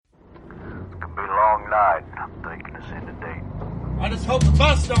long night. I'm taking us into date. I just hope the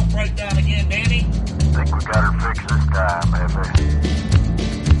bus don't break down again, Danny. Think we got her fixed this time, Effie.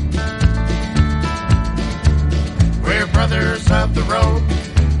 We're brothers of the road.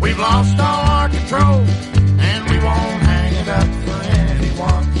 We've lost all our control, and we won't hang it up for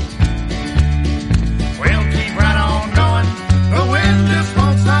anyone. We'll keep right on going. The wind just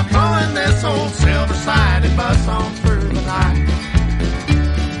won't stop blowing this old silver-sided bus on through the night.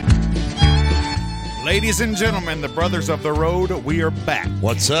 Ladies and gentlemen, the brothers of the road, we are back.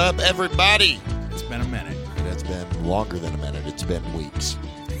 What's up, everybody? It's been a minute. It's been longer than a minute. It's been weeks.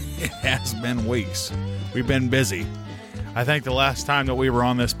 It has been weeks. We've been busy. I think the last time that we were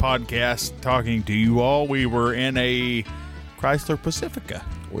on this podcast talking to you all, we were in a Chrysler Pacifica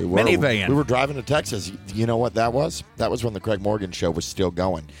minivan. We were driving to Texas. You know what that was? That was when the Craig Morgan show was still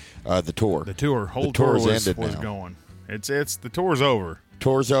going. The tour. The tour. Whole the tour tour was going. It's the tour's over.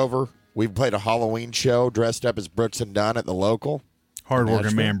 Tour's over. We played a Halloween show dressed up as Brooks and Dunn at the local.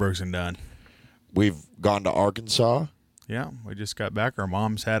 Hardworking man, Brooks and Dunn. We've gone to Arkansas. Yeah, we just got back. Our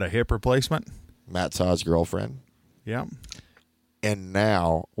mom's had a hip replacement. Matt saw his girlfriend. Yeah. And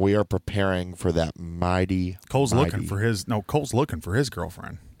now we are preparing for that mighty. Cole's looking for his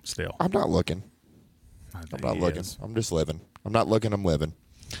girlfriend still. I'm not looking. I'm not looking. I'm just living. I'm not looking. I'm living.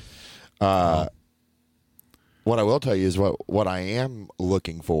 What I will tell you is what I am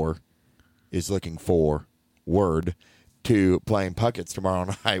looking for is looking forward to playing Puckett's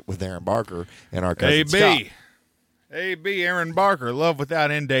tomorrow night with Aaron Barker and our cousin Scott. A.B. Aaron Barker, Love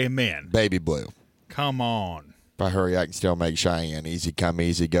Without End Day Men. Baby Blue. Come on. If I hurry, I can still make Cheyenne. Easy come,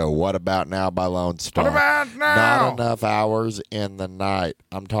 easy go. What About Now by Lone Star. What about now? Not enough hours in the night.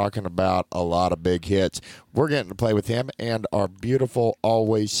 I'm talking about a lot of big hits. We're getting to play with him and our beautiful,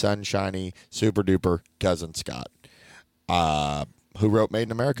 always sunshiny, super duper cousin Scott, who wrote Made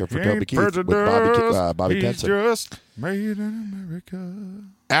in America for Toby Keith with Bobby He's Pinson. Just made in America.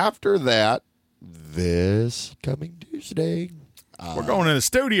 After that, this coming Tuesday, we're going to the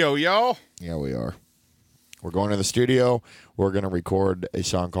studio, y'all. Yeah, we are. We're going to the studio. We're going to record a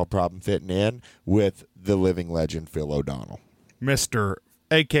song called Problem Fitting In with the living legend, Phil O'Donnell. Mr.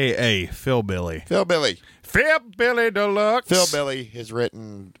 A.K.A. Phil Billy. Phil Billy. Phil Billy Deluxe. Phil Billy has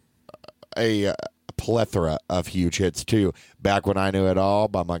written a plethora of huge hits, too. Back When I Knew It All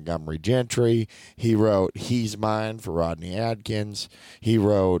by Montgomery Gentry. He wrote He's Mine for Rodney Adkins. He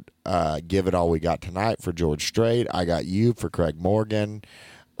wrote Give It All We Got Tonight for George Strait. I Got You for Craig Morgan.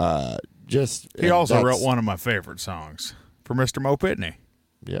 He also wrote one of my favorite songs for Mr. Mo Pitney.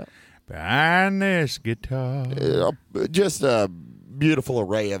 Yeah. Behind this guitar. Just a beautiful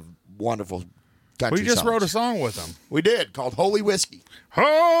array of wonderful country songs. We just wrote a song with him. We did, called Holy Whiskey.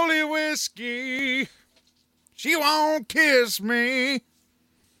 Holy Whiskey, she won't kiss me.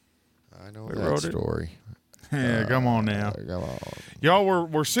 I know that story. Yeah, come on now. Come on. Y'all,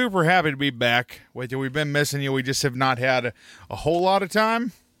 we're super happy to be back with you. We've been missing you. We just have not had a whole lot of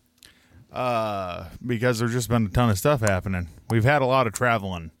time. Because there's just been a ton of stuff happening. We've had a lot of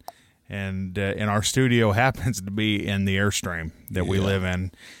traveling, and our studio happens to be in the Airstream that we live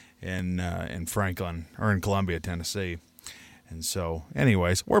in Franklin, or in Columbia, Tennessee. And so,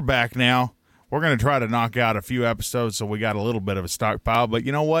 anyways, we're back now. We're going to try to knock out a few episodes, so we got a little bit of a stockpile. But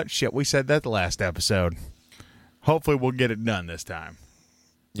you know what? Shit, we said that the last episode. Hopefully we'll get it done this time.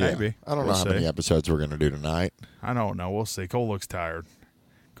 Yeah. Maybe. I don't know how many episodes we're going to do tonight. I don't know. We'll see. Cole looks tired.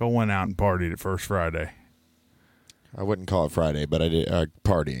 Cole went out and partied at First Friday. I wouldn't call it Friday, but I did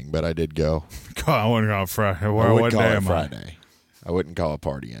partying, but I did go. I wouldn't call it Friday. I wouldn't call it Friday. Friday. I wouldn't call it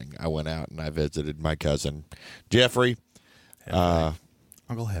partying. I went out and I visited my cousin Jeffrey,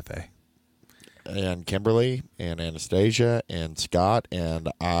 Uncle Hefe, and Kimberly, and Anastasia, and Scott, and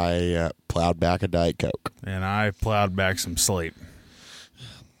I plowed back a Diet Coke. And I plowed back some sleep.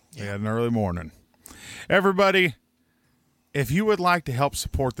 We had an early morning. Everybody, if you would like to help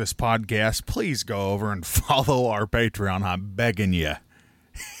support this podcast, please go over and follow our Patreon. I'm begging you.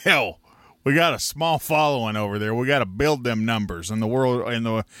 Hell, we got a small following over there. We got to build them numbers in the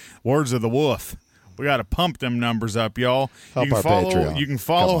words of the wolf. We got to pump them numbers up, y'all. Help our Patreon. You can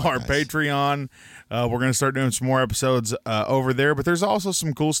follow our guys. Patreon. We're going to start doing some more episodes over there, but there's also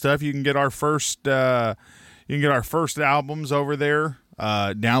some cool stuff. You can get our first albums over there.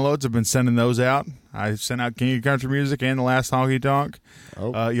 Downloads, have been sending those out. I sent out King of Country Music and The Last Honky Tonk.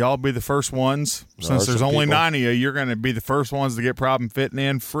 Y'all be the first ones. Since there's only 9 of you, you're going to be the first ones to get Problem Fitting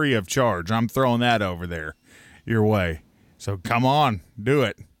In free of charge. I'm throwing that over there your way. So come on, do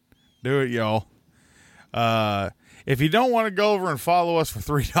it. Do it, y'all. If you don't want to go over and follow us for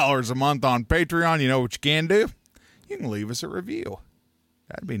 $3 a month on Patreon, you know what you can do? You can leave us a review.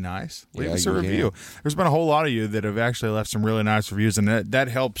 That'd be nice. Leave Yeah, us a you review. There's been a whole lot of you that have actually left some really nice reviews, and that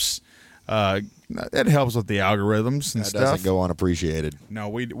helps. That helps with the algorithms and That stuff. doesn't go unappreciated. No,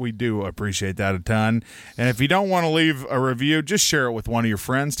 we do appreciate that a ton. And if you don't want to leave a review, just share it with one of your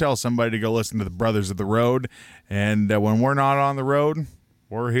friends. Tell somebody to go listen to the Brothers of the Road. And when we're not on the road,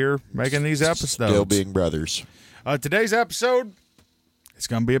 we're here making these episodes. Still being brothers. Today's episode is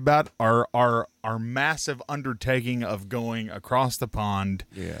going to be about our massive undertaking of going across the pond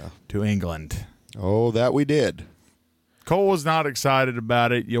to England. Oh, that we did. Cole was not excited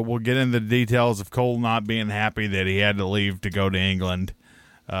about it. We'll get into the details of Cole not being happy that he had to leave to go to England.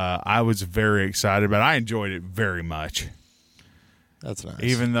 I was very excited about it. I enjoyed it very much. That's nice.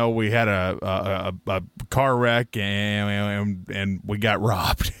 Even though we had a car wreck and we got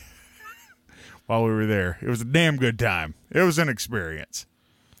robbed while we were there. It was a damn good time. It was an experience.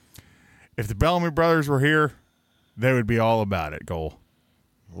 If the Bellamy brothers were here, they would be all about it, Cole.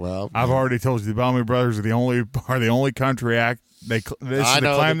 Well, I've already told you the Bellamy brothers are the only country act this is the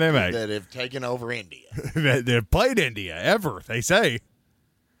claim they make that have taken over India. that have played India ever. They say.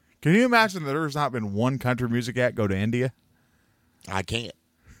 Can you imagine that there's not been one country music act go to India? I can't.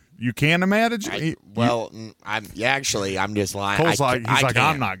 You can't imagine. I'm just lying. Cole's I like can't.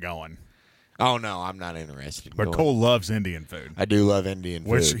 I'm not going. Oh no, I'm not interested. But Cole loves Indian food, I do love Indian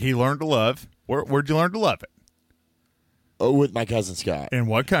food. which he learned to love. Where'd you learn to love it? Oh, with my cousin Scott. In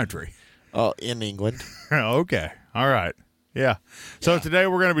what country? Oh, in England. Okay. All right. Yeah. So today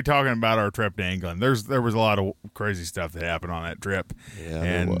we're going to be talking about our trip to England. There was a lot of crazy stuff that happened on that trip, Yeah,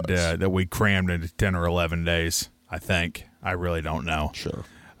 and there was. that we crammed into 10 or 11 days. I think. I really don't know. Sure.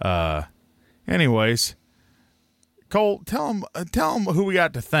 Anyways, Cole, tell them who we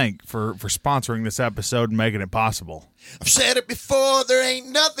got to thank for sponsoring this episode and making it possible. I've said it before, there ain't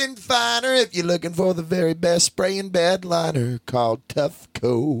nothing finer if you're looking for the very best spray and bed liner called Tough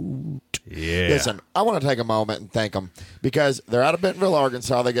Coat. Yeah. Listen, I want to take a moment and thank them because they're out of Bentonville,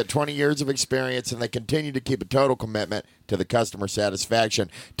 Arkansas. They got 20 years of experience, and they continue to keep a total commitment to the customer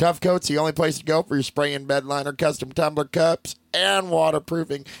satisfaction. Tough Coat's the only place to go for your spray and bed liner, custom tumbler cups, and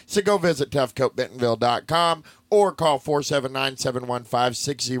waterproofing. So go visit toughcoatbentonville.com or call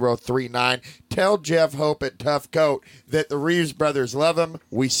 479-715-6039. Tell Jeff Hope at Tough Coat that the Reeves brothers love him.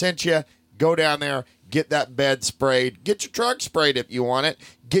 We sent you. Go down there. Get that bed sprayed. Get your truck sprayed if you want it.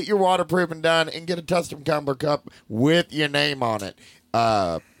 Get your waterproofing done and get a custom tumbler cup with your name on it.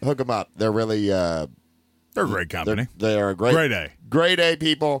 Hook them up. They're really They're a great company. They're a great Grade A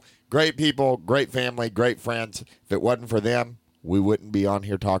people, great family, great friends. If it wasn't for them, we wouldn't be on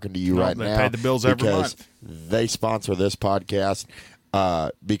here talking to you No, right they now. pay the bills every because month. They sponsor this podcast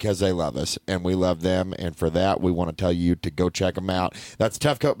because they love us and we love them. And for that, we want to tell you to go check them out. That's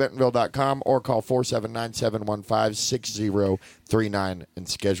toughcoatbentonville.com or call 479-715-6039 and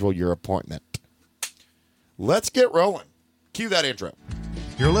schedule your appointment. Let's get rolling. Cue that intro.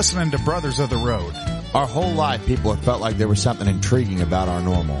 You're listening to Brothers of the Road. Our whole life, people have felt like there was something intriguing about our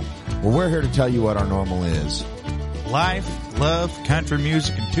normal. Well, we're here to tell you what our normal is. Life, love, country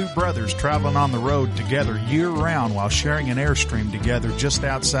music, and two brothers traveling on the road together year-round while sharing an Airstream together just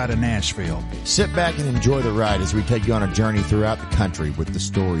outside of Nashville. Sit back and enjoy the ride as we take you on a journey throughout the country with the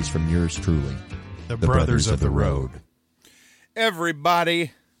stories from yours truly. The Brothers of the Road.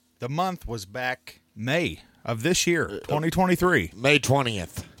 Everybody, the month was back May of this year, 2023. May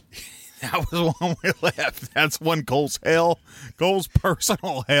 20th. That was when we left. That's when Cole's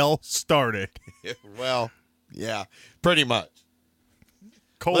personal hell started. Well, yeah, pretty much.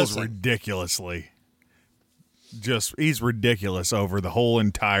 Cole's Listen. he's ridiculous over the whole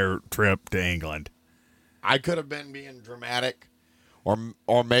entire trip to England. I could have been being dramatic,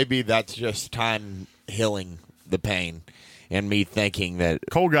 or maybe that's just time healing the pain and me thinking that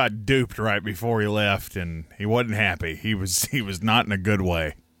Cole got duped right before he left, and he wasn't happy. He was not in a good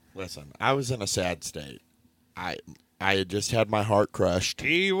way. Listen, I was in a sad state. I had just had my heart crushed.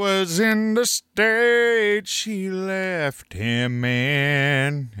 He was in the state she left him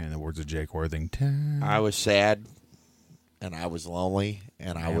in. In the words of Jake Worthington. I was sad, and I was lonely,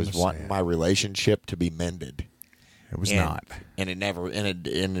 and I was wanting my relationship to be mended. It was not. And it never, it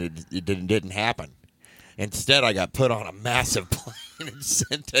didn't happen. Instead, I got put on a massive plane and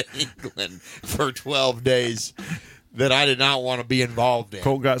sent to England for 12 days that I did not want to be involved in.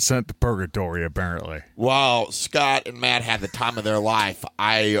 Cole got sent to purgatory, apparently. While Scott and Matt had the time of their life,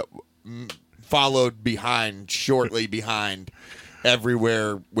 I followed shortly behind,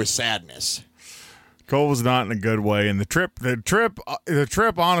 everywhere with sadness. Cole was not in a good way, and the trip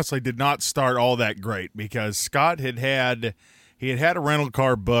honestly did not start all that great because Scott had a rental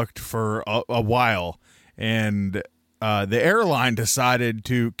car booked for a while, and the airline decided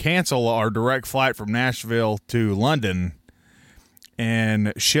to cancel our direct flight from Nashville to London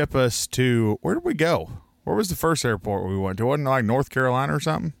and ship us to, where did we go? Where was the first airport we went to? Wasn't it like North Carolina or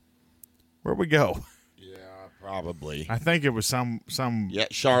something? Where'd we go? Yeah, probably. I think it was some Yeah,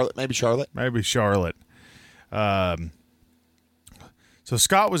 Charlotte. Maybe Charlotte. Maybe Charlotte. So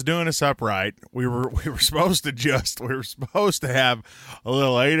Scott was doing us upright. We were supposed to have a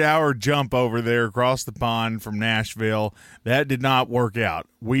little 8-hour jump over there across the pond from Nashville. That did not work out.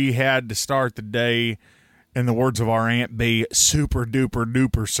 We had to start the day, in the words of our Aunt B, super duper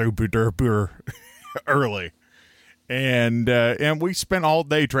duper super duper early. And we spent all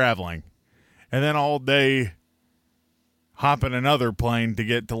day traveling. And then all day hopping another plane to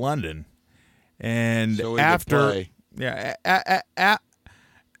get to London. And So we after,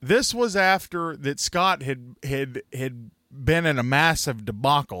 this was after that Scott had been in a massive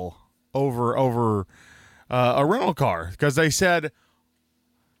debacle over a rental car, because they said,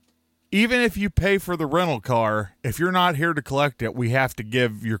 even if you pay for the rental car, if you're not here to collect it, we have to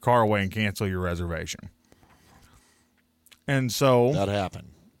give your car away and cancel your reservation. And so That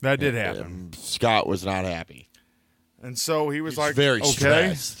happened. that did happen. And Scott was not happy. And so he was like, Very okay.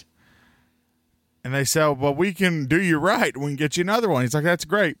 stressed. And they said, well, we can do you right. We can get you another one. He's like, that's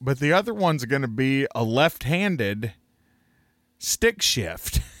great. But the other one's going to be a left-handed stick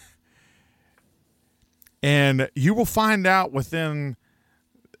shift. And you will find out within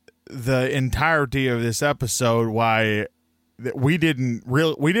the entirety of this episode why that we didn't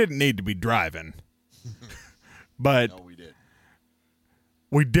need to be driving. But No, we did.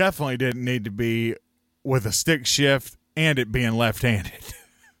 we definitely didn't need to be with a stick shift and it being left-handed.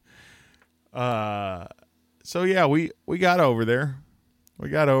 So yeah, we got over there.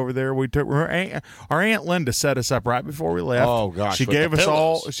 We took our Aunt Linda set us up right before we left. Oh, gosh, she with gave the us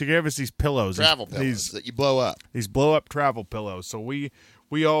pillows. She gave us these pillows, Travel pillows that you blow up. these blow up travel pillows. So we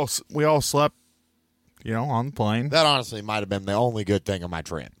all slept, on the plane. That honestly might have been the only good thing of my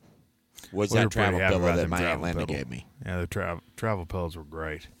trip. Was We were that pretty travel happy pillow about that them my Aunt travel Linda pillows. gave me. Yeah, the travel pillows were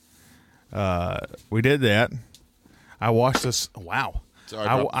great. We did that. I watched this. Wow. Sorry,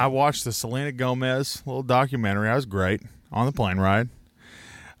 I, bro. I watched the Selena Gomez little documentary. That was great on the plane ride.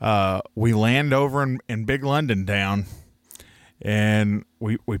 We land over in Big London town, and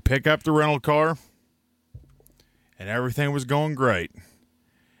we pick up the rental car, and everything was going great.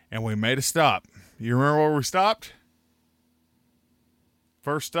 And we made a stop. You remember where we stopped?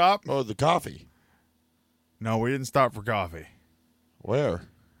 First stop? Oh, the coffee. No, we didn't stop for coffee. Where?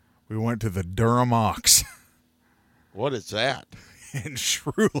 We went to the Durham Ox What is that? in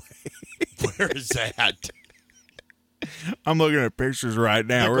Shruley. Where is that? I'm looking at pictures right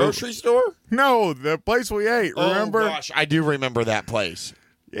The now. grocery store? No, the place we ate. Remember? Oh, gosh. I do remember that place.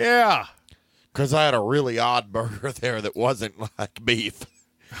 Yeah. Because I had a really odd burger there that wasn't like beef.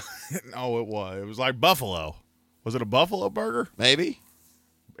 No, it was. It was like buffalo. Was it a buffalo burger? Maybe.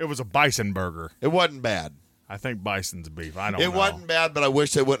 It was a bison burger. It wasn't bad. I think bison's beef. I don't know. It wasn't bad, but I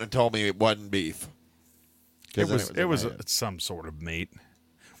wish they wouldn't have told me it wasn't beef. It was some sort of meat.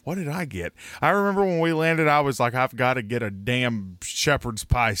 What did I get? I remember when we landed, I was like, I've got to get a damn shepherd's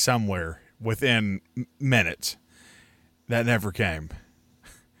pie somewhere within minutes. That never came.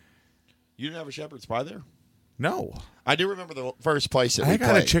 You didn't have a shepherd's pie there? No. I do remember the first place that I we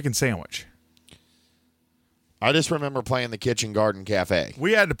got a played. chicken sandwich. I just remember playing the Kitchen Garden Cafe.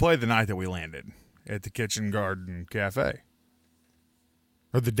 We had to play the night that we landed at the Kitchen Garden Cafe.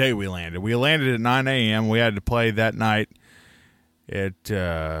 Or the day we landed. We landed at 9 a.m. We had to play that night at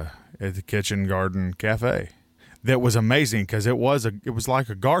the Kitchen Garden Cafe. That was amazing because it was like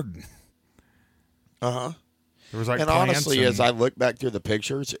a garden. Uh-huh. There was like And plants honestly, and- as I look back through the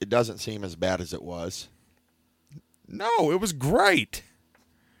pictures, it doesn't seem as bad as it was. No, it was great.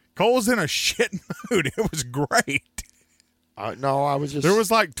 Cole's in a shit mood. It was great. No, I was just... There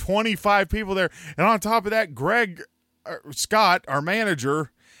was like 25 people there. And on top of that, Scott, our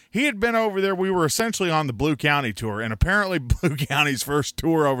manager, he had been over there. We were essentially on the Blue County tour. And apparently Blue County's first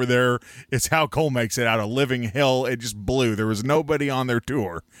tour over there is how Cole makes it out of Living Hill. It just blew. There was nobody on their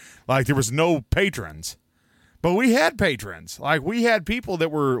tour. Like, there was no patrons. But we had patrons. Like, we had people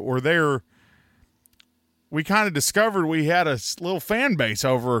that were there. We kind of discovered we had a little fan base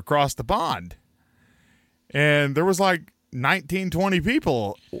over across the pond. And there was like 19, 20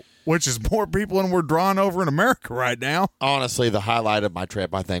 people, which is more people than we're drawing over in America right now. Honestly, the highlight of my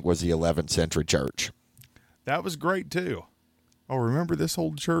trip, I think, was the 11th Century Church. That was great, too. Oh, remember this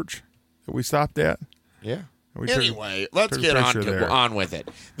old church that we stopped at? Yeah. We took- Anyway, let's took a get picture there. on with it.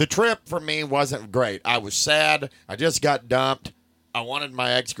 The trip for me wasn't great. I was sad. I just got dumped. I wanted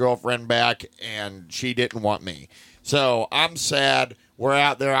my ex-girlfriend back, and she didn't want me. So I'm sad. We're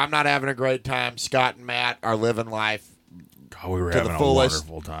out there. I'm not having a great time. Scott and Matt are living life God, we were to having the a fullest.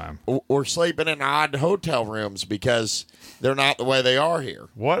 wonderful time. We're sleeping in odd hotel rooms because they're not the way they are here.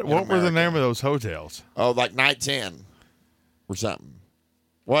 What were the America. name of those hotels? Oh, like Night's Inn or something.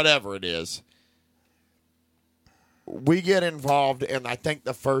 Whatever it is. We get involved, and I think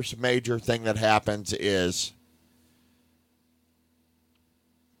the first major thing that happens is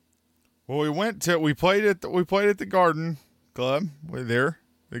Well, we played at the Garden Club. We're there,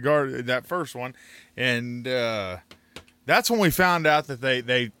 that first one, and that's when we found out that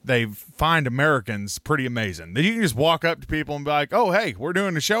they find Americans pretty amazing. That you can just walk up to people and be like, "Oh, hey, we're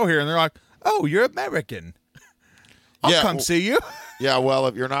doing a show here," and they're like, "Oh, you're American. I'll come see you." Yeah, well,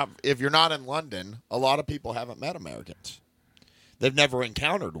 if you're not in London, a lot of people haven't met Americans. They've never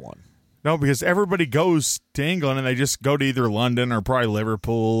encountered one. No, because everybody goes to England and they just go to either London or probably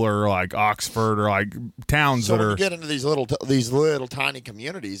Liverpool or like Oxford or like towns So that when are. you get into these little tiny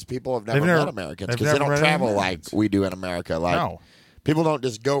communities, people have never never- met Americans they've because they never don't met travel Americans. like we do in America. Like No. people don't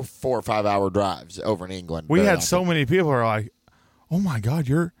just go 4 or 5 hour drives over in England. We very had often. so many people who are like, "Oh my God,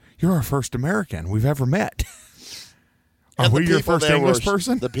 you're our first American we've ever met." Are And the we your people first there English were-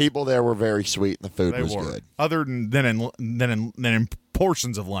 person? The people there were very sweet and the food They was were. good. Other than in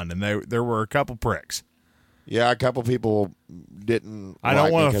portions of London, there were a couple pricks. Yeah, a couple people didn't. I don't like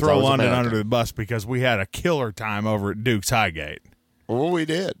me want to 'cause I throw was London American. under the bus because we had a killer time over at Duke's Highgate. Well, we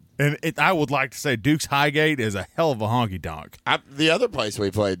did. And I would like to say Duke's Highgate is a hell of a honky tonk. The other place we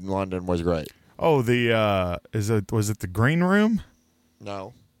played in London was great. Oh, was it the Green Room?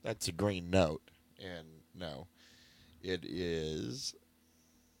 No, that's a green note. And no, it is.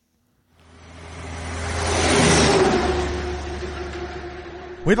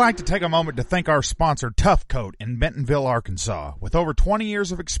 We'd like to take a moment to thank our sponsor, Tough Coat in Bentonville, Arkansas. With over 20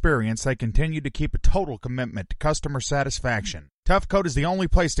 years of experience, they continue to keep a total commitment to customer satisfaction. Tough Coat is the only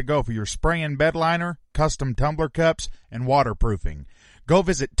place to go for your spray-in bed liner, custom tumbler cups, and waterproofing. Go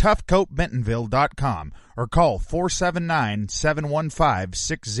visit toughcoatbentonville.com or call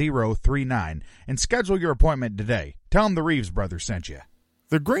 479-715-6039 and schedule your appointment today. Tell them the Reeves brothers sent you.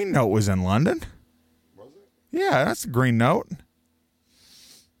 The Green Note was in London. Was it? Yeah, that's the Green Note.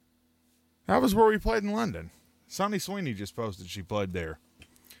 That was where we played in London. Sonny Sweeney just posted she played there.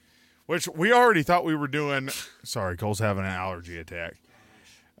 Which we already thought we were doing. Sorry, Cole's having an allergy attack.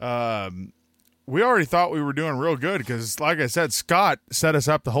 We already thought we were doing real good because, like I said, Scott set us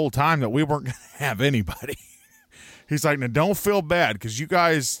up the whole time that we weren't going to have anybody. He's like, now don't feel bad because you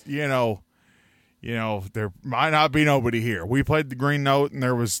guys, you know, there might not be nobody here. We played the Green Note and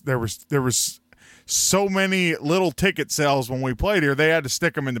there was so many little ticket sales when we played here, they had to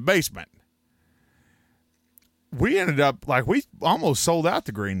stick them in the basement. We ended up we almost sold out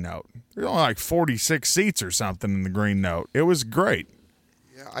the Green Note. There's only like 46 seats or something in the Green Note. It was great.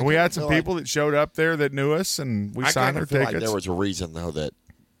 Yeah, We had some people that showed up there that knew us, and we signed their feel tickets. like there was a reason though that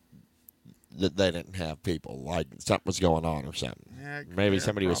they didn't have people. Like something was going on or something. Maybe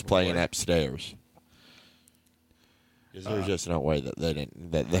somebody was playing upstairs. 'Cause there's just no way that they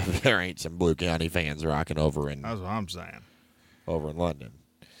didn't. That there ain't some Blue County fans rocking over in That's what I'm saying. London.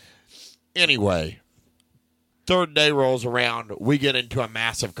 Anyway, third day rolls around. We get into a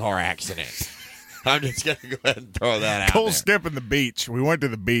massive car accident. I'm just going to go ahead and throw that out Cole's there. skipping the beach. We went to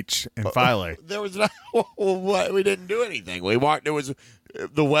the beach in Filey. There was no. What? We didn't do anything. We walked. It was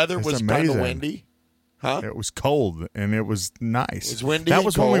the weather It's was kind of amazing. windy. Huh? It was cold and it was nice. It was windy That and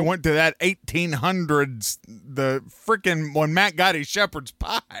was when we cold. went to that 1800s. The freaking when Matt got his shepherd's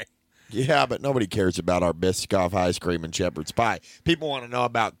pie. Yeah, but nobody cares about our Biscoff ice cream and shepherd's pie. People want to know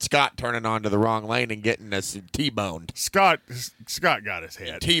about Scott turning onto the wrong lane and getting us T-boned. Scott got his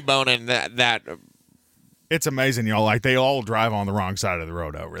head. T-boning that. It's amazing, y'all. Like they all drive on the wrong side of the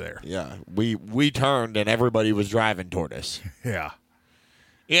road over there. Yeah, we turned and everybody was driving toward us. Yeah.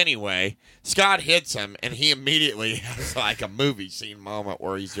 Anyway, Scott hits him, and he immediately has like a movie scene moment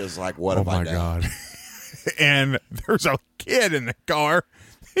where he's just like, "What Oh have I my done?" God. And there's a kid in the car.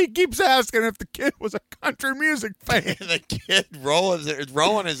 He keeps asking if the kid was a country music fan. And the kid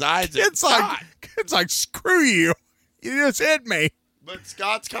rolling his eyes. At Kid's like, screw you. You just hit me. But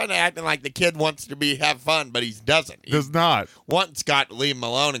Scott's kind of acting like the kid wants to have fun, but he doesn't. He Does not. wants Scott to leave him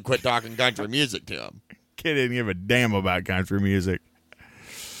alone and quit talking country music to him. Kid didn't give a damn about country music.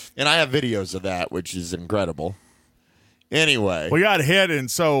 And I have videos of that, which is incredible. Anyway, We got hit, and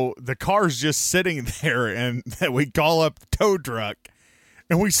so the car's just sitting there, and we call up the tow truck,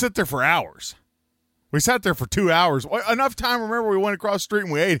 and we sit there for hours. We sat there for 2 hours. Enough time, remember, we went across the street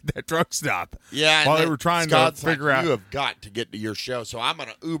and we ate at that truck stop. Yeah. While they were trying Scott's to figure out. You have got to get to your show, so I'm going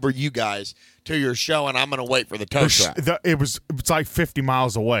to Uber you guys to your show, and I'm going to wait for the tow truck. It's like 50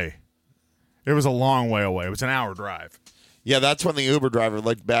 miles away. It was a long way away. It was an hour drive. Yeah, that's when the Uber driver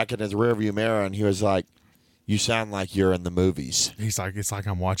looked back in his rearview mirror, and he was like, "You sound like you're in the movies." He's like, "It's like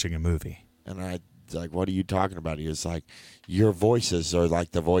I'm watching a movie." And I was like, "What are you talking about?" He was like, "Your voices are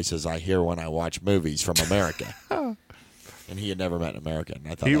like the voices I hear when I watch movies from America." And he had never met an American.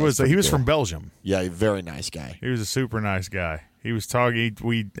 I thought he was cool. from Belgium. Yeah, a very nice guy. He was a super nice guy. He was talking.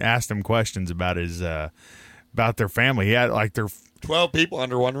 We asked him questions about his about their family. He had like 12 people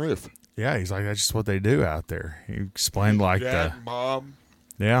under one roof. Yeah, he's like, that's just what they do out there. He explained like Dad, mom.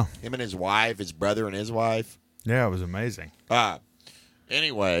 Yeah. Him and his wife, his brother and his wife. Yeah, it was amazing.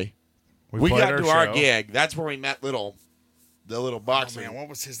 Anyway, we got to our gig. That's where we met the little boxer. Oh, man, what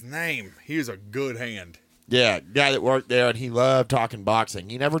was his name? He was a good hand. Yeah, guy that worked there, and he loved talking boxing.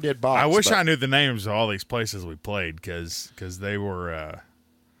 He never did box. I wish I knew the names of all these places we played because they were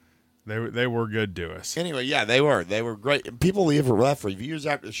they were good to us. Anyway, yeah, they were great. People left reviews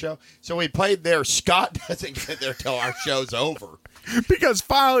after the show. So we played there. Scott doesn't get there till our show's over because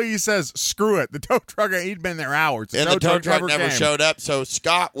finally he says, "Screw it." The tow truck, he'd been there hours, and the tow truck never showed up. So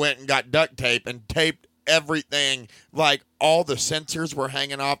Scott went and got duct tape and taped everything. Like all the sensors were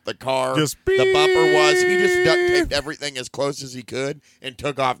hanging off the car. Just the bumper was. He just duct taped everything as close as he could and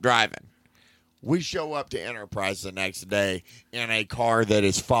took off driving. We show up to Enterprise the next day in a car that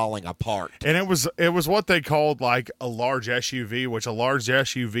is falling apart. And it was what they called like a large SUV, which a large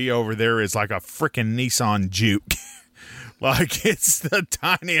SUV over there is like a freaking Nissan Juke. Like it's the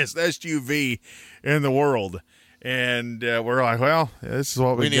tiniest SUV in the world. And we're like, well, this is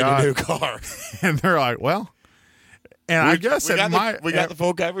what we got. We need a new car. And they're like, well. And I guess we got the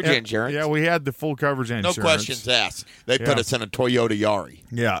full coverage insurance. Yeah, we had the full coverage insurance. No questions asked. They put us in a Toyota Yari.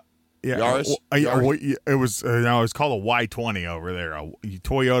 Yeah. Yeah, Yaris? It was it's called a Y20 over there, a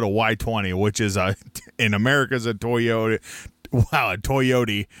Toyota Y20, which is in America is a Toyota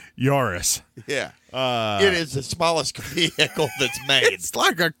Yaris. Yeah, it is the smallest vehicle that's made. It's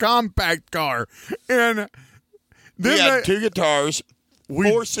like a compact car, and then we had 2 guitars,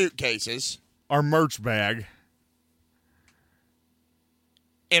 4 suitcases, our merch bag.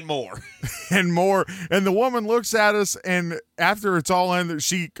 And more. And more. And the woman looks at us, and after it's all in,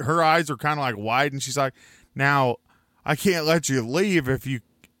 her eyes are kind of like wide, and she's like, "Now, I can't let you leave if you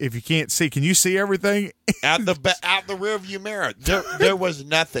can't see. Can you see everything?" Out the rear view mirror, there was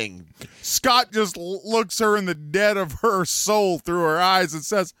nothing. Scott just looks her in the dead of her soul through her eyes and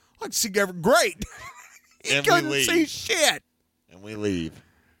says, "I can see everything. Great." He couldn't see shit. And we leave.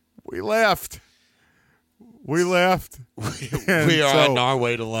 We left. We left. We are on our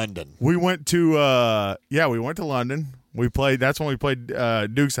way to London. We went to we went to London. We played. That's when we played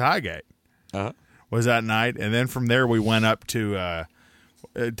Dukes of Highgate. Was that night, and then from there we went up to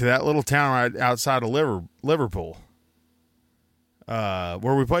that little town right outside of Liverpool,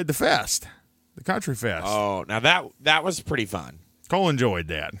 where we played the fest, the country fest. Oh, now that was pretty fun. Cole enjoyed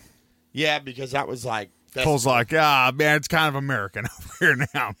that. Yeah, because that was like Cole's like, man, it's kind of American over here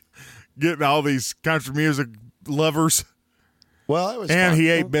now. Getting all these country music lovers. Well, it was and fun. he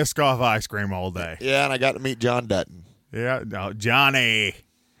ate Biscoff ice cream all day. Yeah, and I got to meet John Dutton. Yeah, no, Johnny.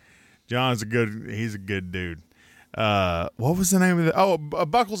 John's he's a good dude. What was the name of the? Oh,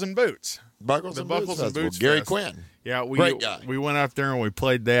 Buckles and Boots. Buckles and Boots. Gary Fest. Quinn. Yeah, great guy. We went up there and we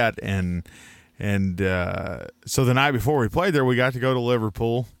played that, and so the night before we played there, we got to go to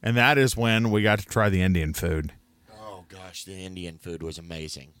Liverpool, and that is when we got to try the Indian food. Oh gosh, the Indian food was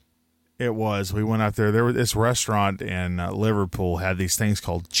amazing. It was. We went up there. There was this restaurant in Liverpool had these things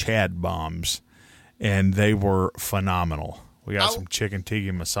called Chad bombs, and they were phenomenal. We got some chicken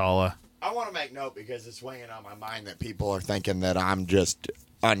tikka masala. I want to make note because it's weighing on my mind that people are thinking that I'm just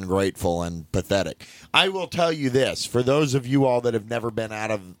ungrateful and pathetic. I will tell you this, for those of you all that have never been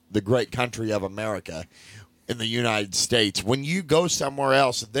out of the great country of America in the United States, when you go somewhere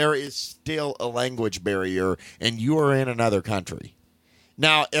else, there is still a language barrier and you are in another country.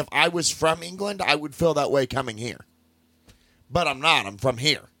 Now, if I was from England, I would feel that way coming here. But I'm not. I'm from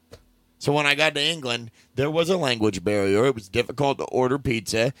here. So when I got to England, there was a language barrier. It was difficult to order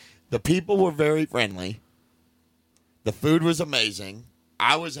pizza. The people were very friendly. The food was amazing.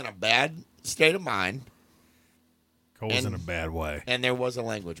 I was in a bad state of mind. Cole was in a bad way. And there was a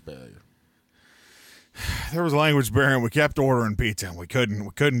language barrier. There was a language barrier, and we kept ordering pizza, and we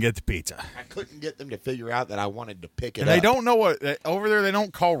couldn't get the pizza. I couldn't get them to figure out that I wanted to pick it And up. they don't know what over there. They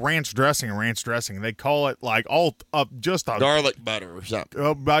don't call ranch dressing. They call it like all up just a garlic butter or something.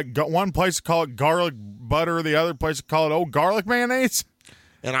 One place call it garlic butter. The other place call it garlic mayonnaise.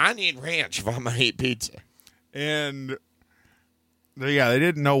 And I need ranch if I'm gonna eat pizza. And they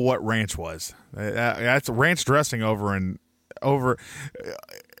didn't know what ranch was. That's ranch dressing over.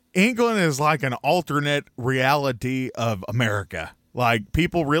 England is like an alternate reality of America. Like,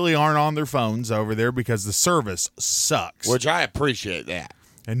 people really aren't on their phones over there because the service sucks. Which I appreciate that.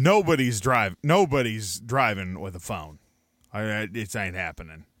 And nobody's driving with a phone. It ain't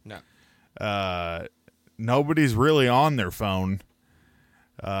happening. No. Nobody's really on their phone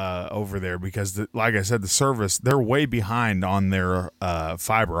over there because, like I said, the service, they're way behind on their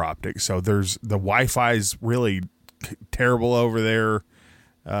fiber optics. So the Wi-Fi's really terrible over there.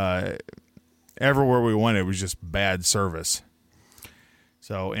 Everywhere we went, it was just bad service.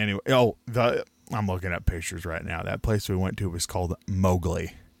 So anyway, I'm looking at pictures right now. That place we went to was called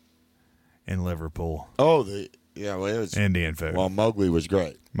Mowgli in Liverpool. Oh, it was Indian food. Well, Mowgli was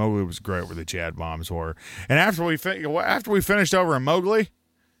great. Mowgli was great where the Chad bombs were. And after we finished over in Mowgli,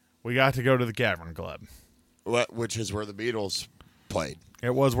 we got to go to the Cavern Club. Which is where the Beatles played.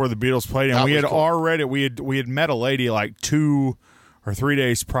 It was where the Beatles played, and That we was had cool. already we had met a lady like 2 or 3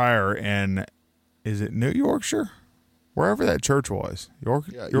 days prior in, is it New Yorkshire? Wherever that church was.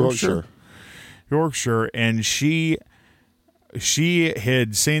 Yorkshire. And she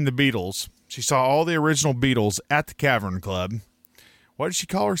had seen the Beatles. She saw all the original Beatles at the Cavern Club. What did she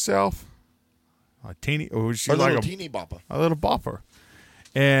call herself? A teeny bopper. A little bopper.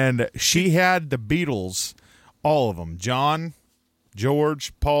 And she had the Beatles, all of them, John,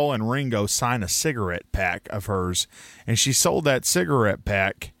 George, Paul, and Ringo, sign a cigarette pack of hers, and she sold that cigarette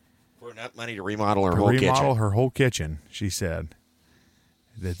pack For enough money to remodel her whole kitchen. She said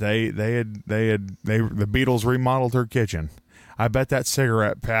that the Beatles remodeled her kitchen. I bet that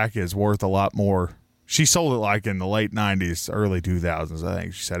cigarette pack is worth a lot more. She sold it like in the late 90s, early 2000s. I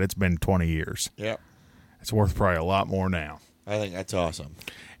think she said it's been 20 years. Yeah. It's worth probably a lot more now. I think that's awesome.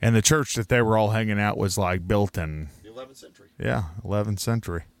 And the church that they were all hanging out was like built in The 11th century. Yeah, 11th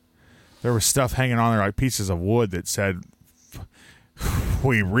century. There was stuff hanging on there like pieces of wood that said,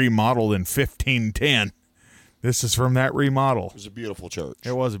 we remodeled in 1510. This is from that remodel. It was a beautiful church.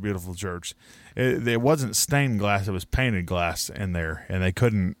 It was a beautiful church. It wasn't stained glass. It was painted glass in there, and they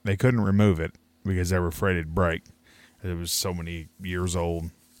couldn't remove it because they were afraid it'd break. It was so many years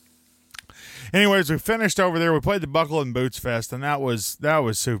old. Anyways, we finished over there. We played the Buckle and Boots Fest, and that was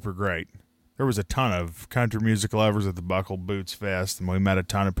super great. There was a ton of country music lovers at the Buckle Boots Fest, and we met a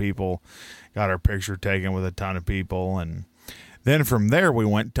ton of people, got our picture taken with a ton of people, and then from there we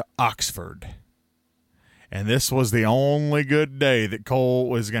went to Oxford. And this was the only good day that Cole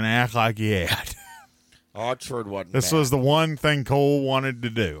was going to act like he had. Oxford wasn't This bad. was the one thing Cole wanted to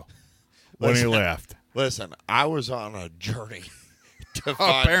do when he left. Listen, I was on a journey to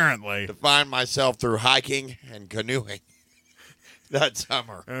find myself through hiking and canoeing that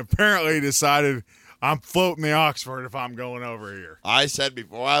summer. And apparently he decided, I'm floating the Oxford if I'm going over here. I said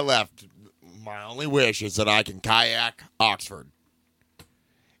before I left, my only wish is that I can kayak Oxford.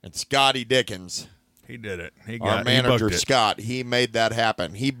 And Scotty Dickens, He did it. our manager Scott, he made that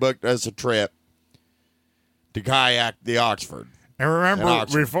happen. He booked us a trip to kayak the Oxford. And remember,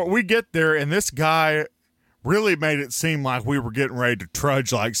 before we get there, and this guy really made it seem like we were getting ready to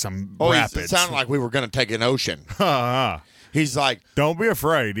trudge like some rapids. It sounded like we were going to take an ocean. He's like, don't be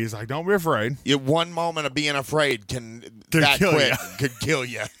afraid. He's like, don't be afraid. One moment of being afraid could kill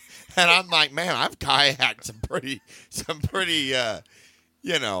you. And I'm like, man, I've kayaked some pretty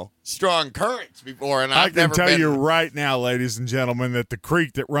strong currents before, and I I've can never tell been. you right now, ladies and gentlemen, that the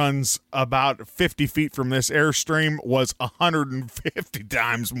creek that runs about 50 feet from this Airstream was 150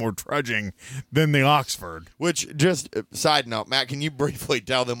 times more trudging than the Oxford. Which, just side note, Matt, can you briefly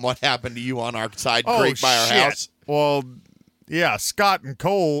tell them what happened to you on our side creek by our house? Well, yeah, Scott and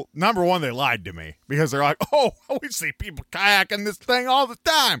Cole, number one, they lied to me because they're like, oh, we see people kayaking this thing all the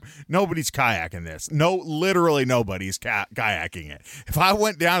time. Nobody's kayaking this. No, literally nobody's kayaking it. If I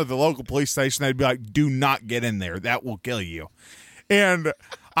went down to the local police station, they'd be like, do not get in there. That will kill you. And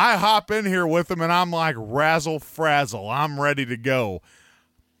I hop in here with them, and I'm like, razzle-frazzle. I'm ready to go.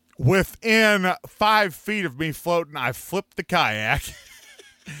 Within 5 feet of me floating, I flipped the kayak.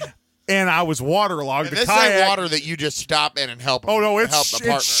 And I was waterlogged. And this ain't water that you just stop in and help. Oh no,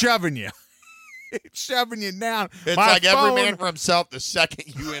 it's shoving you. It's shoving you down. It's like every man for himself the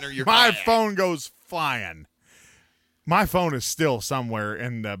second you enter your My kayak. phone goes flying. My phone is still somewhere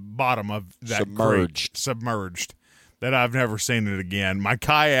in the bottom of that submerged, that I've never seen it again. My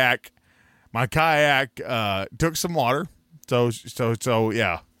kayak took some water, so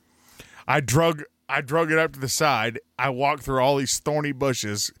yeah. I drug it up to the side. I walked through all these thorny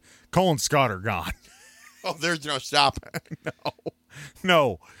bushes. Cole and Scott are gone. Oh, there's no stopping.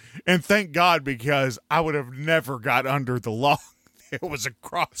 No, and thank God, because I would have never got under the log. It was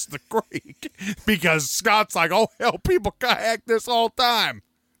across the creek, because Scott's like, oh, hell, people kayak this all the time.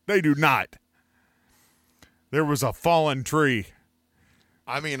 They do not. There was a fallen tree.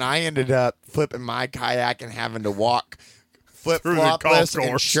 I mean, I ended up flipping my kayak and having to walk flip-flopless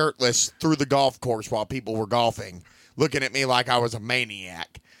and shirtless through the golf course while people were golfing, looking at me like I was a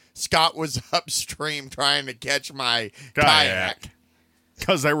maniac. Scott was upstream trying to catch my kayak.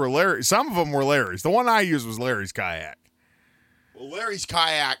 Because they were Larry. Some of them were Larry's. The one I used was Larry's kayak. Well, Larry's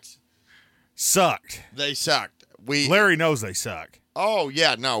kayaks sucked. They sucked. Larry knows they suck. Oh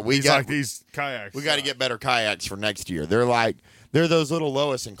yeah, no, He's like, these kayaks. We got to get better kayaks for next year. They're those little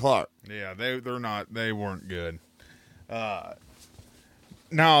Lois and Clark. Yeah, they're not. They weren't good. Now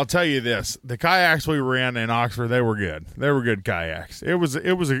I'll tell you this: the kayaks we ran in Oxford, they were good. They were good kayaks. It was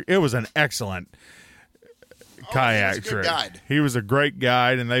an excellent kayak trip. Guide. He was a great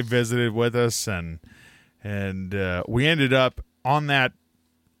guide, and they visited with us, and we ended up on that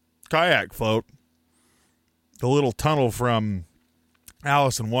kayak float, the little tunnel from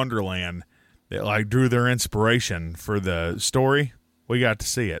Alice in Wonderland that like drew their inspiration for the story. We got to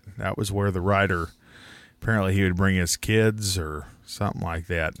see it. That was where the writer, apparently he would bring his kids or something like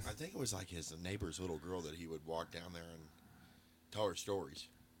that. I think it was like his neighbor's little girl that he would walk down there and tell her stories.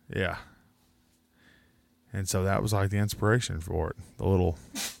 Yeah. And so that was like the inspiration for it. The little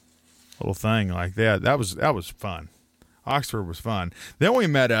thing like that. That was fun. Oxford was fun. Then we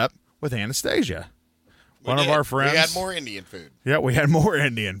met up with Anastasia. One of our friends. We had more Indian food. Yeah, we had more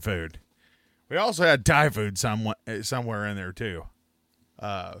Indian food. We also had Thai food somewhere in there too.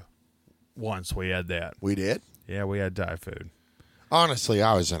 Once we had that. We did? Yeah, we had Thai food. Honestly,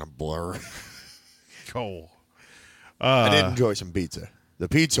 I was in a blur. Cool. I did enjoy some pizza. The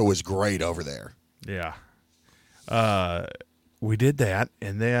pizza was great over there. Yeah. We did that,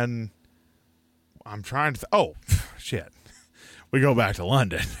 and then I'm trying to shit. We go back to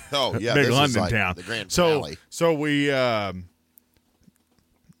London. Oh, yeah. Big this London is like town. The grand finale. So we have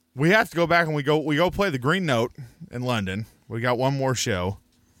to go back and we go play the Green Note in London. We got one more show.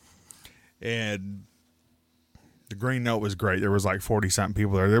 And the Green Note was great. There was like 40-something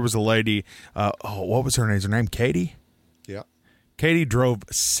people there. There was a lady, what was her name? Is her name Katie? Yeah. Katie drove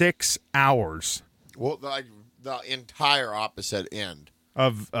 6 hours. Well, the entire opposite end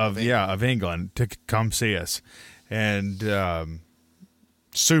of England to come see us. And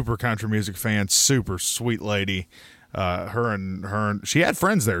super country music fan, super sweet lady. Her and she had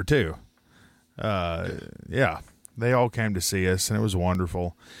friends there too. Yeah, they all came to see us, and it was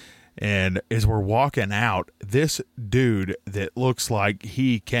wonderful. And as we're walking out, this dude that looks like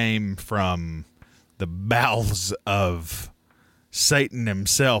he came from the bowels of Satan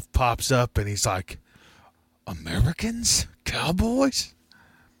himself pops up, and he's like, "Americans? Cowboys?"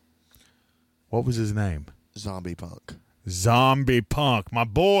 What was his name? Zombie Punk. Zombie Punk. My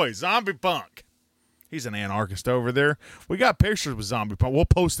boy, Zombie Punk. He's an anarchist over there. We got pictures with Zombie Punk. We'll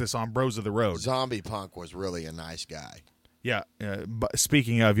post this on Bros of the Road. Zombie Punk was really a nice guy. Yeah. But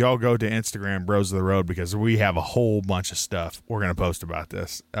speaking of, y'all go to Instagram, Bros of the Road, because we have a whole bunch of stuff we're going to post about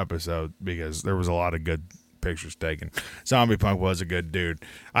this episode because there was a lot of good pictures taken. Zombie Punk was a good dude.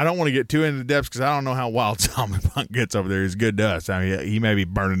 I don't want to get too into the depths because I don't know how wild Zombie Punk gets over there. He's good to us. I mean, he may be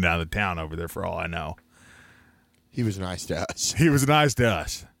burning down the town over there for all I know. He was nice to us. He was nice to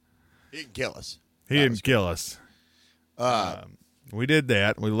us. He didn't kill us. He didn't kill us. We did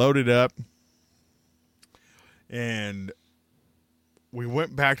that. We loaded up, and we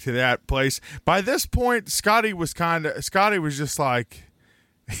went back to that place. By this point, Scotty was just like,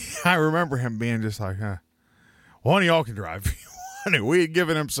 I remember him being just like, one of y'all can drive. We had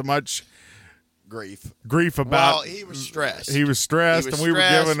given him so much grief about. Well, he was stressed. He was stressed, and we were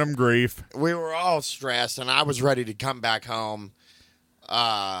giving him grief. We were all stressed, and I was ready to come back home.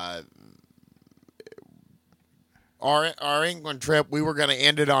 Our England trip, we were going to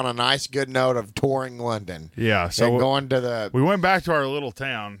end it on a nice, good note of touring London. Yeah, so going to the. We went back to our little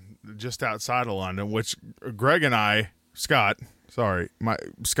town just outside of London, which Greg and I, Scott's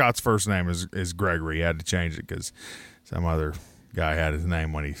first name is Gregory. He had to change it because some other guy had his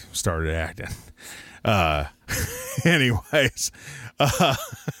name when he started acting. Anyways,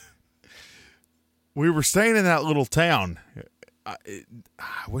 we were staying in that little town, I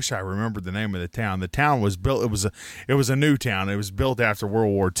wish I remembered the name of the town. The town was built. It was a new town. It was built after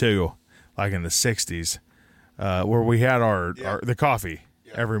World War II, like in the 60s, where we had the coffee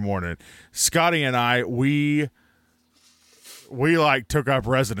every morning. Scotty and I, we like took up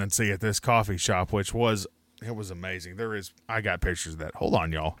residency at this coffee shop, which was amazing. I got pictures of that. Hold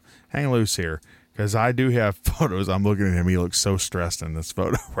on, y'all. Hang loose here, because I do have photos. I'm looking at him. He looks so stressed in this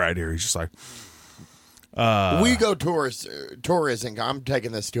photo right here. He's just like. We go tourism. I'm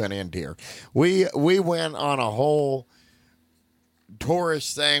taking this to an end here. We went on a whole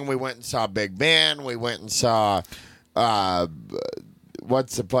tourist thing. We went and saw Big Ben. We went and saw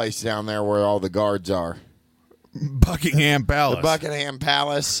what's the place down there where all the guards are? Buckingham Palace. The Buckingham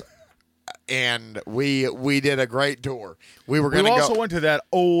Palace. And we did a great tour. We also went to that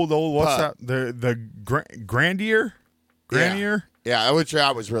old what's that? The Grandier? Yeah, which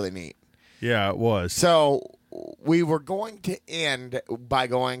was really neat. Yeah, it was. So we were going to end by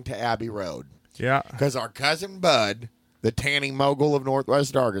going to Abbey Road. Yeah. Because our cousin Bud, the tanning mogul of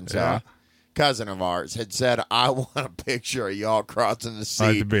Northwest Arkansas, cousin of ours, had said, I want a picture of y'all crossing the sea,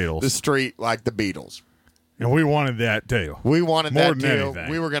 like the Beatles. The street like the Beatles. And we wanted that, too. We wanted more that, than too. anything.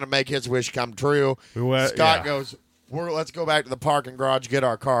 We were going to make his wish come true. Scott goes, let's go back to the parking garage, get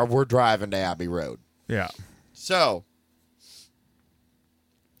our car. We're driving to Abbey Road. Yeah. So,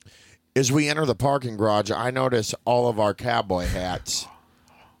 as we enter the parking garage, I notice all of our cowboy hats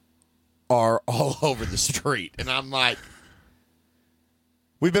are all over the street. And I'm like,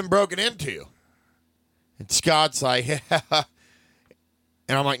 we've been broken into. And Scott's like, yeah.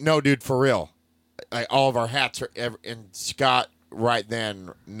 And I'm like, no, dude, for real. Like, all of our hats are, and Scott right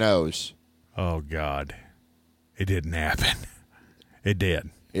then knows. Oh, God. It didn't happen. It did.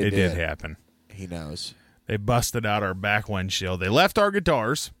 It did happen. He knows. They busted out our back windshield. They left our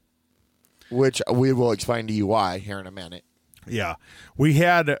guitars. Which we will explain to you why here in a minute. Yeah. We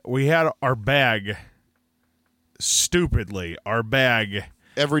had our bag, stupidly,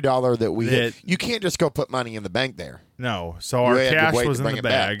 every dollar that we hit. You can't just go put money in the bank there. No. So our cash was in the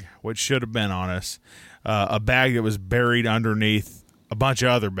bag, which should have been on us. A bag that was buried underneath a bunch of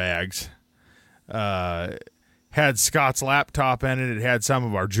other bags. Had Scott's laptop in it. It had some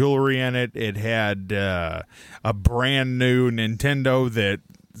of our jewelry in it. It had a brand new Nintendo that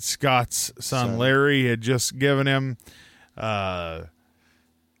Scott's son Larry had just given him. About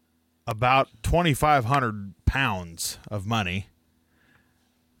 2,500 pounds of money.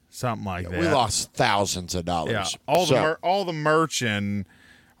 Something like that. We lost thousands of dollars. Yeah, all the merch and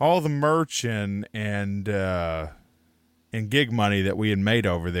gig money that we had made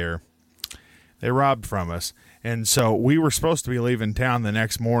over there, they robbed from us. And so we were supposed to be leaving town the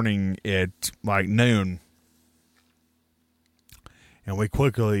next morning at like noon. And we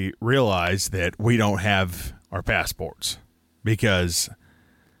quickly realized that we don't have our passports because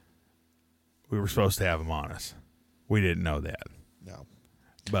we were supposed to have them on us. We didn't know that. No.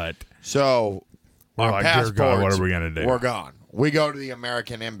 But so we're our like, passports, dear God, what are we going to do? We're gone. We go to the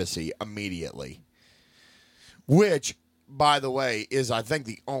American Embassy immediately, which, by the way, is, I think,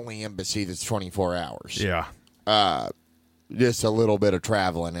 the only embassy that's 24 hours. Yeah. Just a little bit of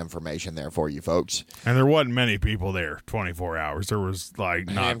traveling information there for you folks. And there wasn't many people there 24 hours. There was like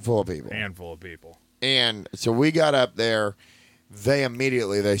a handful of people. And so we got up there.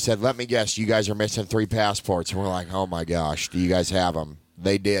 They said, let me guess, you guys are missing 3 passports. And we're like, oh my gosh, do you guys have them?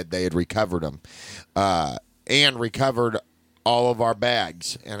 They did. They had recovered them. And recovered all of our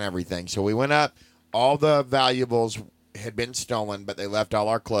bags and everything. So we went up. All the valuables had been stolen, but they left all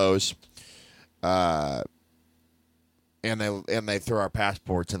our clothes. And they threw our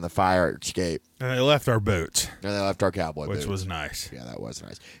passports in the fire escape. And they left our boots. And they left our cowboy boots. Which was nice. Yeah, that was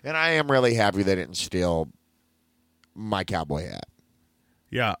nice. And I am really happy they didn't steal my cowboy hat.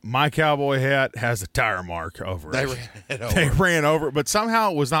 Yeah, my cowboy hat has a tire mark over it. They ran over it, but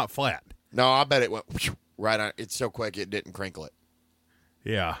somehow it was not flat. No, I bet it went right on. It's so quick it didn't crinkle it.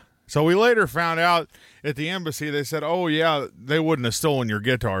 Yeah. So we later found out at the embassy, they said, oh, yeah, they wouldn't have stolen your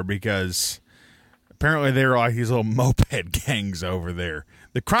guitar because apparently they were like these little moped gangs over there.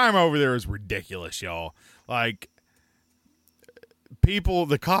 The crime over there is ridiculous, y'all. Like,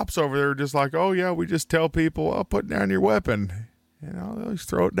 the cops over there are just like, oh, yeah, we just tell people, oh, put down your weapon. You know, they'll just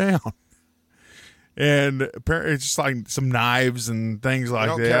throw it down. And apparently it's just like some knives and things like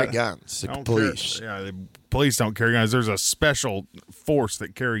that. They don't carry guns. The police. The police don't carry guns. There's a special force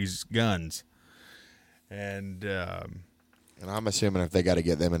that carries guns. And I'm assuming if they got to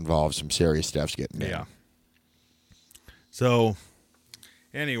get them involved, some serious stuff's getting done. Yeah. So,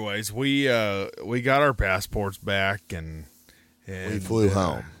 anyways, we got our passports back and we flew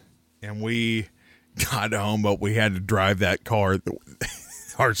home. And we got home, but we had to drive that car,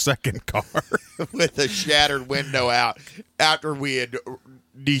 our second car. With a shattered window out after we had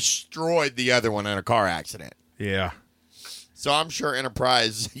destroyed the other one in a car accident. Yeah. So I'm sure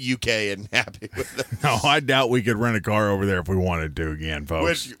Enterprise UK isn't happy with it. No, I doubt we could rent a car over there if we wanted to again,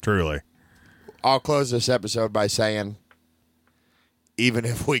 folks. Truly. I'll close this episode by saying, even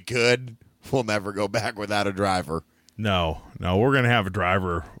if we could, we'll never go back without a driver. No, we're going to have a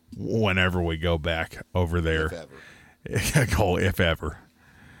driver whenever we go back over there. If ever.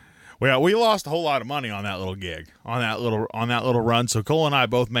 Well, we lost a whole lot of money on that little gig, on that little run. So Cole and I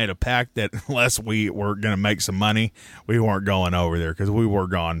both made a pact that unless we were going to make some money, we weren't going over there because we were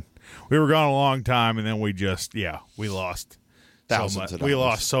gone. We were gone a long time, and then we lost thousands of dollars. We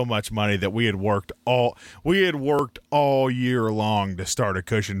lost so much money that we had worked all year long to start a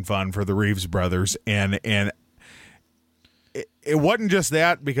cushion fund for the Reeves brothers, and it wasn't just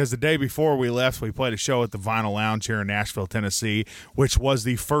that, because the day before we left, we played a show at the Vinyl Lounge here in Nashville, Tennessee, which was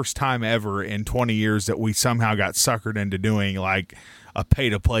the first time ever in 20 years that we somehow got suckered into doing like a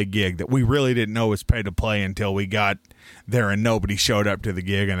pay-to-play gig that we really didn't know was pay-to-play until we got there and nobody showed up to the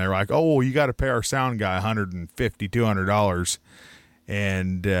gig, and they're like, oh, well, you got to pay our sound guy $150, $200,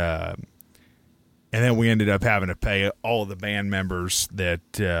 and then we ended up having to pay all of the band members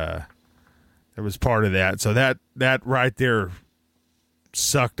that was part of that. So that right there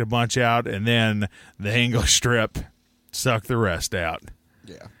sucked a bunch out, and then the English strip sucked the rest out.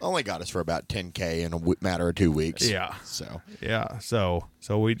 Yeah, only got us for about $10K in a matter of 2 weeks. Yeah. So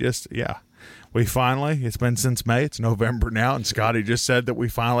we finally, it's been since May, it's November now, and Scotty just said that we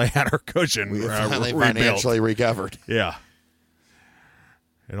finally had our cushion we finally rebuilt. Financially recovered. Yeah.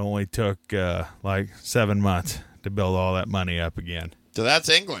 It only took like 7 months to build all that money up again. So that's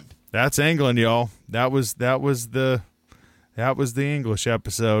England. That's England, y'all. That was the English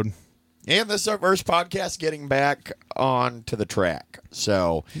episode. And this is our first podcast getting back on to the track.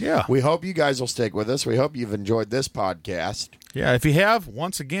 So yeah, we hope you guys will stick with us. We hope you've enjoyed this podcast. Yeah, if you have,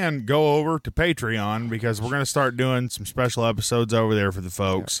 once again, go over to Patreon, because we're going to start doing some special episodes over there for the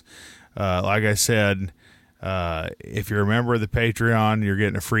folks. Like I said, if you're a member of the Patreon, you're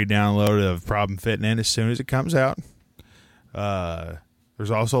getting a free download of Problem Fitting In as soon as it comes out. There's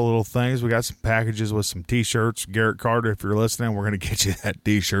also little things. We got some packages with some T-shirts. Garrett Carter, if you're listening, we're going to get you that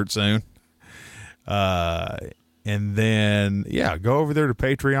T-shirt soon. And then, go over there to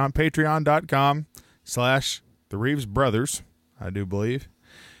Patreon, patreon.com/The Reeves Brothers, I do believe.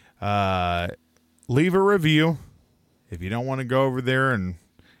 Leave a review. If you don't want to go over there and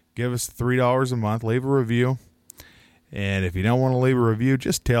give us $3 a month, leave a review. And if you don't want to leave a review,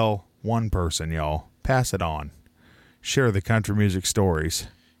 just tell one person, y'all. Pass it on. Share the country music stories.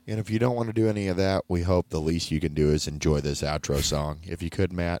 And if you don't want to do any of that, we hope the least you can do is enjoy this outro song. If you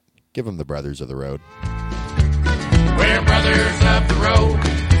could, Matt, give them the Brothers of the Road. We're brothers of the road.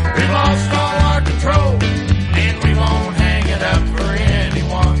 We lost all our control.